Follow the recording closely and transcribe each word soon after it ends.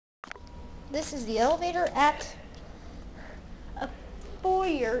This is the elevator at a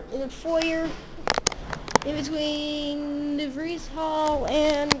foyer, in a foyer in between DeVries Hall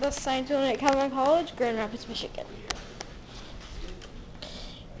and the Science Building at Calvin College, Grand Rapids, Michigan.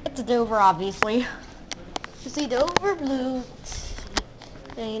 It's a Dover, obviously. You see Dover blue.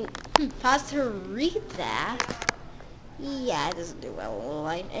 And pause to read that. Yeah, it doesn't do well in low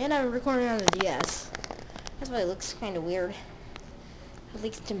light. And I'm recording on the DS. That's why it looks kind of weird. At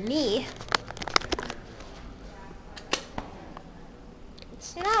least to me.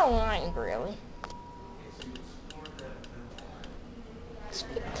 It's not lying, really.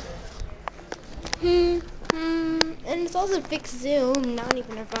 And it's also fixed zoom, not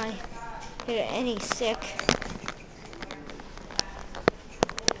even if I get any sick.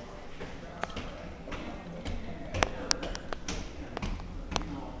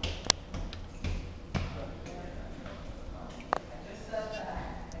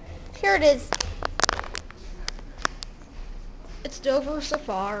 Here it is. It's Dover so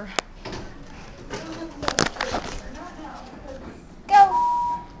far.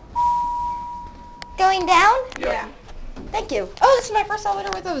 Going down? Yeah. Thank you. Oh, this is my first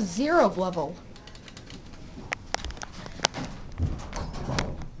elevator with a 0 level.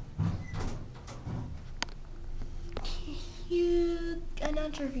 I'm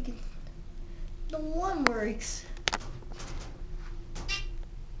not sure if you can. The 1 works.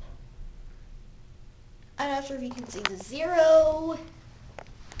 I'm not sure if you can see the 0,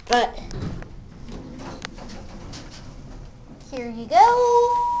 but here you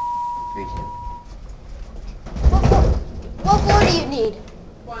go. 3, 2. What floor do you need?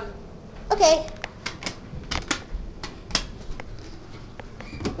 1. Okay.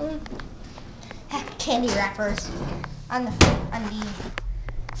 Candy wrappers on the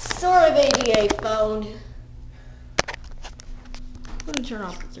sort of ADA phone. I'm gonna turn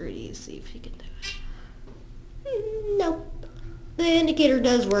off the 3D, see if you can do it. Nope. The indicator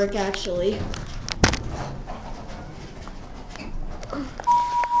does work, actually.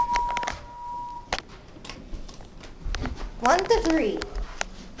 One to 3.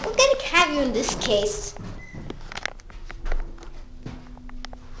 What kind of have you in this case?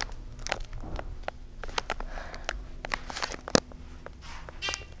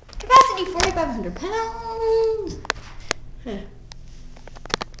 Capacity 4,500 pounds.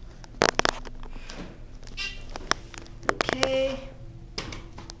 Okay.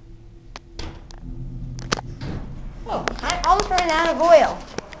 Oh, I'm almost running out of oil.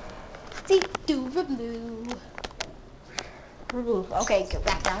 See, Dover blue. Okay, go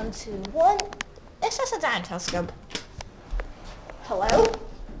back down to 1. It's just a giant telescope. Hello?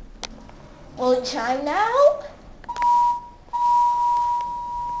 Will it chime now?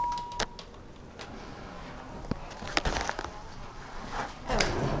 Oh.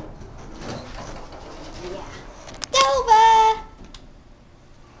 Yeah. Dover!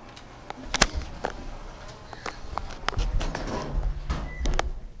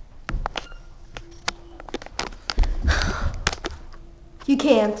 You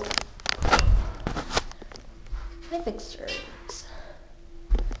can't. The fixtures.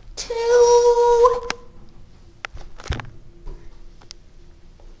 2.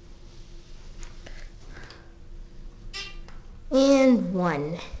 And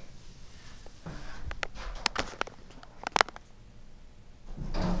 1.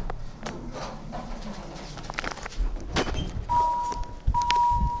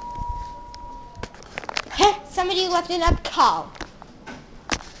 Somebody left an up call.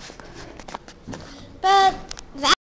 But